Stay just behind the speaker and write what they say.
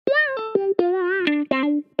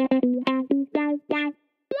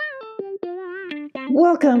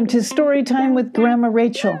Welcome to Storytime with Grandma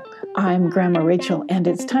Rachel. I'm Grandma Rachel, and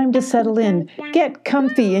it's time to settle in. Get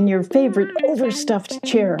comfy in your favorite overstuffed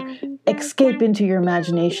chair. Escape into your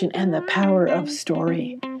imagination and the power of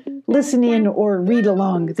story. Listen in or read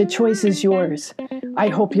along. The choice is yours. I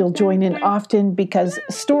hope you'll join in often because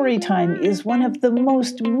story time is one of the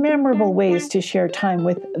most memorable ways to share time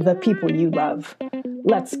with the people you love.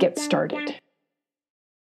 Let's get started.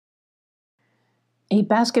 A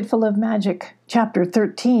Basketful of Magic, Chapter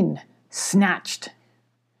 13, Snatched.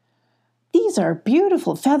 "These are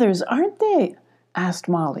beautiful feathers, aren't they?" asked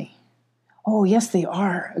Molly. "Oh, yes, they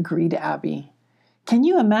are," agreed Abby. "Can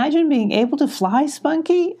you imagine being able to fly,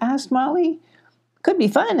 Spunky?" asked Molly. "Could be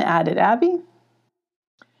fun," added Abby.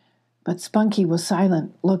 But Spunky was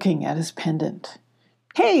silent, looking at his pendant.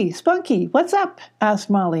 "Hey, Spunky, what's up?" asked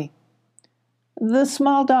Molly. "The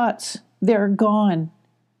small dots, they're gone,"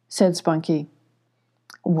 said Spunky.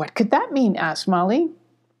 "What could that mean?" asked Molly.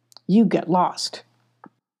 "You get lost."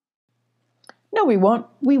 "No, we won't.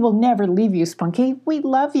 We will never leave you, Spunky. We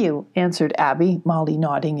love you," answered Abby, Molly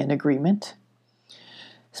nodding in agreement.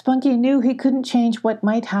 Spunky knew he couldn't change what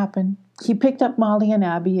might happen. He picked up Molly and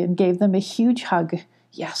Abby and gave them a huge hug.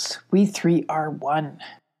 "Yes, we three are one."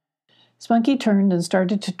 Spunky turned and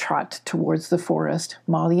started to trot towards the forest,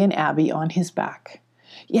 Molly and Abby on his back.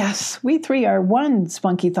 "Yes, we three are one,"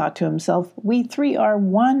 Spunky thought to himself. "We three are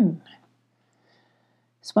one."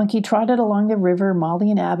 Spunky trotted along the river,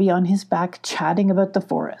 Molly and Abby on his back, chatting about the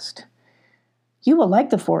forest. "You will like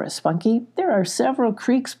the forest, Spunky. There are several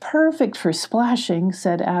creeks perfect for splashing,"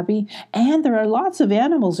 said Abby, "and there are lots of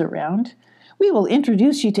animals around. We will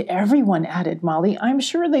introduce you to everyone," added Molly. "I'm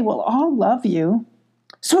sure they will all love you."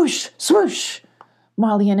 Swoosh! Swoosh!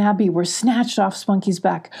 Molly and Abby were snatched off Spunky's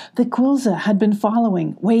back. The Quillza had been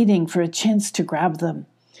following, waiting for a chance to grab them.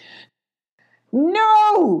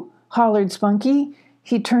 "No!" hollered Spunky.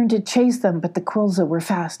 He turned to chase them, but the Quillza were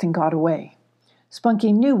fast and got away.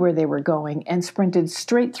 Spunky knew where they were going and sprinted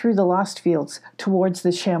straight through the lost fields towards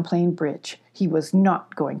the Champlain Bridge. He was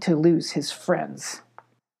not going to lose his friends.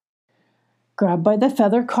 Grabbed by the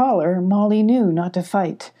feather collar, Molly knew not to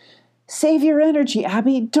fight. "Save your energy,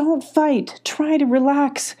 Abby. Don't fight. Try to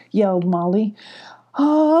relax," yelled Molly.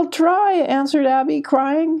 "I'll try," answered Abby,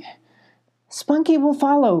 crying. "Spunky will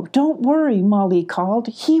follow. Don't worry," Molly called.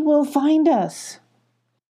 "He will find us."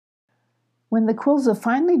 When the Quillza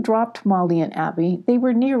finally dropped Molly and Abby, they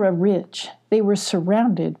were near a ridge. They were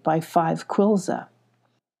surrounded by 5 Quillza.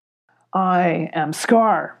 "I am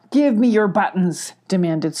Scar. Give me your buttons,"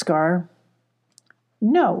 demanded Scar.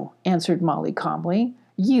 "No," answered Molly calmly.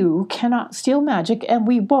 "You cannot steal magic, and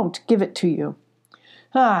we won't give it to you."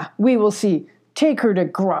 "Ah, we will see. Take her to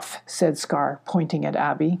Gruff," said Scar, pointing at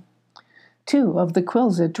Abby. 2 of the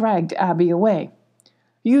Quillza dragged Abby away.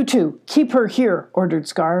 "You two, keep her here," ordered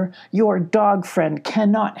Scar. "Your dog friend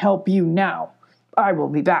cannot help you now. I will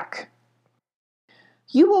be back."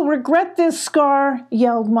 "You will regret this, Scar,"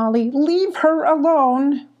 yelled Molly. "Leave her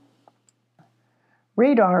alone."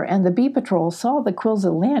 Radar and the bee patrol saw the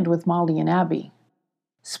Quillza land with Molly and Abby.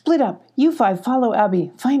 "Split up. You 5 follow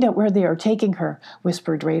Abby. Find out where they are taking her,"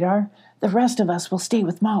 whispered Radar. "The rest of us will stay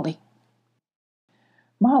with Molly."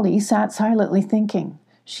 Molly sat silently thinking.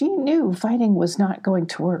 She knew fighting was not going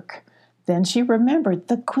to work. Then she remembered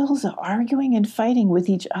the Quillza arguing and fighting with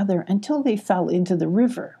each other until they fell into the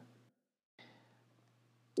river.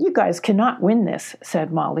 "You guys cannot win this,"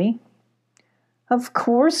 said Molly. "Of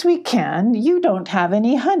course we can. You don't have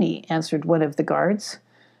any honey," answered one of the guards.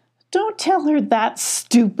 "Don't tell her that,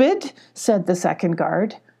 stupid," said the second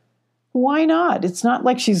guard. "Why not? It's not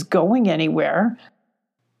like she's going anywhere."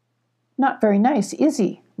 "Not very nice, is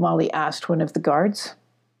he?" Molly asked one of the guards.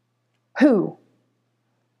 "Who?"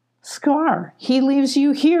 "Scar. He leaves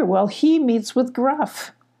you here while he meets with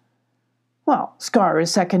Gruff." "Well, Scar is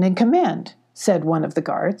second in command," said one of the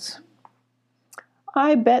guards.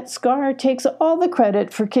 "I bet Scar takes all the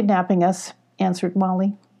credit for kidnapping us," answered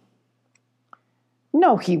Molly.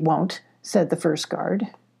 "No, he won't," said the first guard.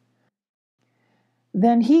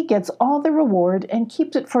 "Then he gets all the reward and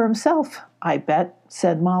keeps it for himself, I bet,"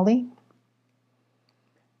 said Molly.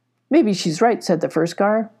 "Maybe she's right," said the first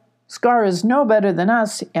guard. "Scar is no better than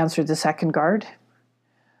us," answered the second guard.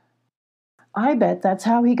 "I bet that's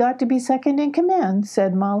how he got to be second in command,"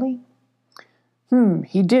 said Molly.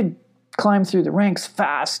 He did climb through the ranks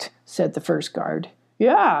fast," said the first guard.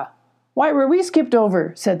 "Yeah, why were we skipped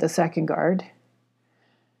over?" said the second guard.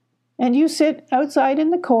 "And you sit outside in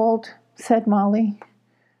the cold," said Molly.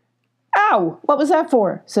 "Ow! What was that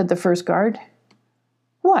for?" said the first guard.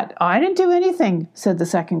 "What? I didn't do anything," said the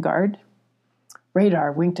second guard.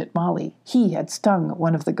 Radar winked at Molly. He had stung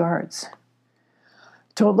one of the guards.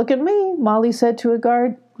 Don't look at me, Molly said to a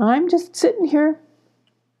guard. I'm just sitting here.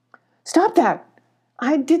 Stop that!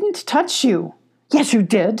 I didn't touch you. Yes, you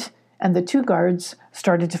did. And the two guards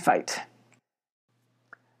started to fight.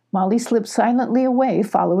 Molly slipped silently away,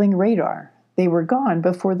 following Radar. They were gone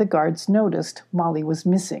before the guards noticed Molly was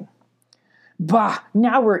missing. Bah,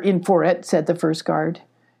 now we're in for it, said the first guard.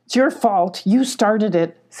 It's your fault. You started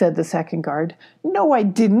it, said the second guard. No, I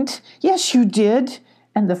didn't. Yes, you did.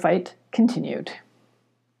 And the fight continued.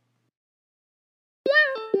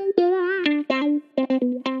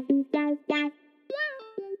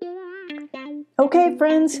 Okay,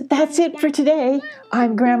 friends, that's it for today.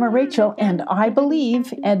 I'm Grandma Rachel, and I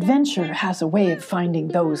believe adventure has a way of finding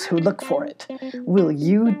those who look for it. Will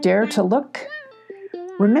you dare to look?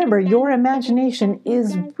 Remember, your imagination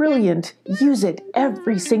is brilliant. Use it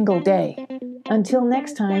every single day. Until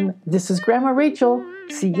next time, this is Grandma Rachel.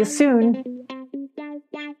 See you soon.